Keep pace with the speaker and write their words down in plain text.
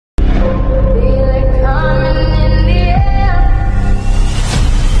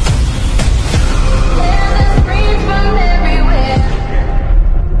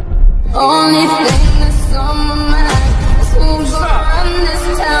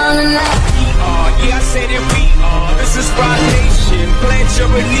say that we are. This is Rock Nation, pledge your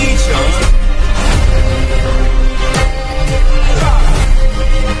allegiance.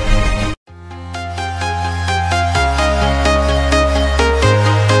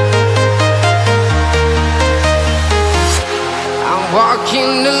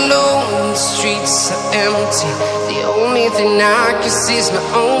 Walking alone, the streets are empty. The only thing I can see is my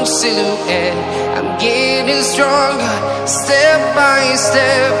own silhouette. I'm getting stronger, step by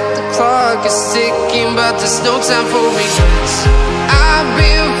step. The clock is ticking, but there's no time for regrets. I've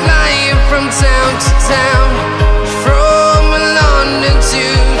been flying from town to town, from London to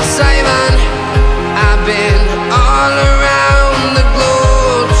Taiwan. I've been all around the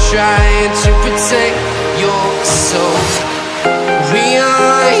globe, trying to protect your soul. We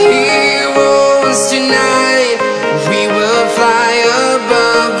are heroes tonight. We will fly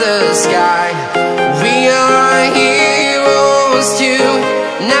above the sky. We are heroes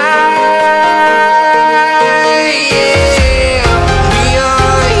tonight. Yeah. We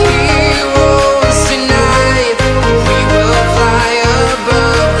are heroes tonight. We will fly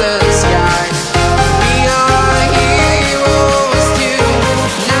above the sky. We are heroes tonight.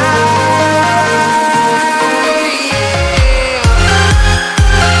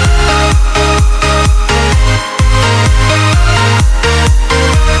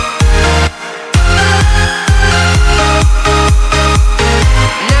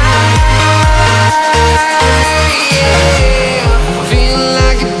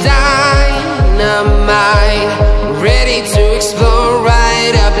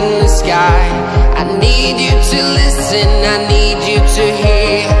 I need you to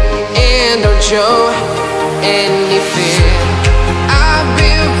hear, and don't show any fear. I've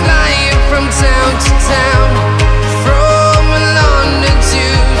been flying from town to town, from London to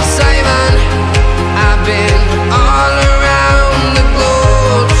Taiwan. I've been all around the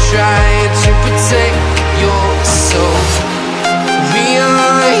globe, trying to protect your soul. We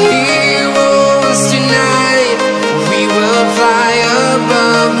are heroes tonight. We will fly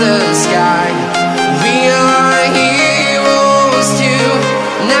above the sky. We are heroes tonight.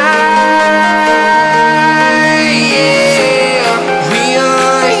 Yeah. We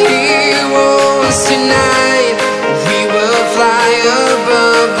are heroes tonight. We will fly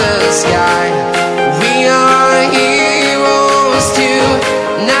above the sky. We are heroes tonight.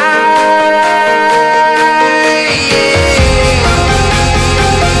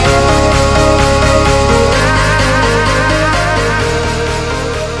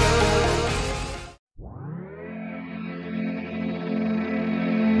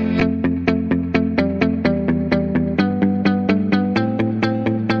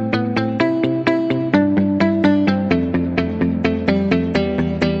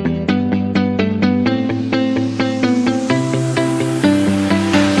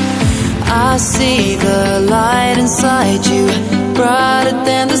 I see the light inside you, brighter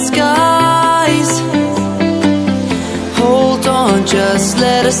than the skies. Hold on, just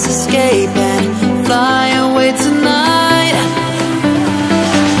let us escape and fly away tonight.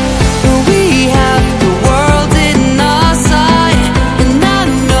 We have the world in our sight, and I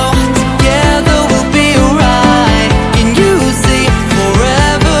know together we'll be alright. Can you see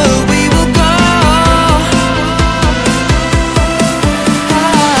forever we will go?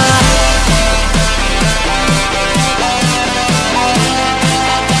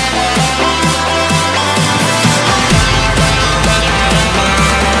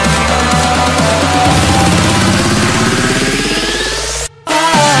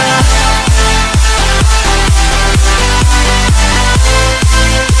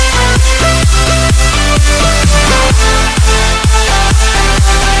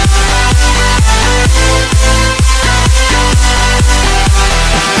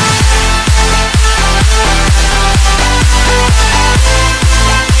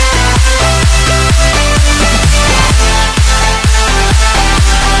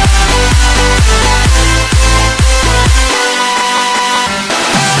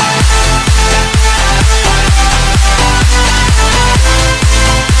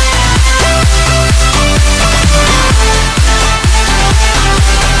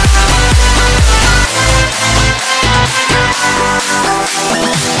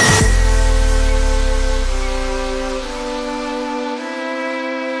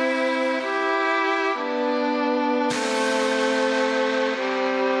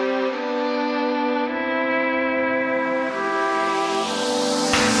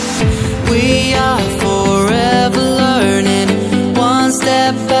 We are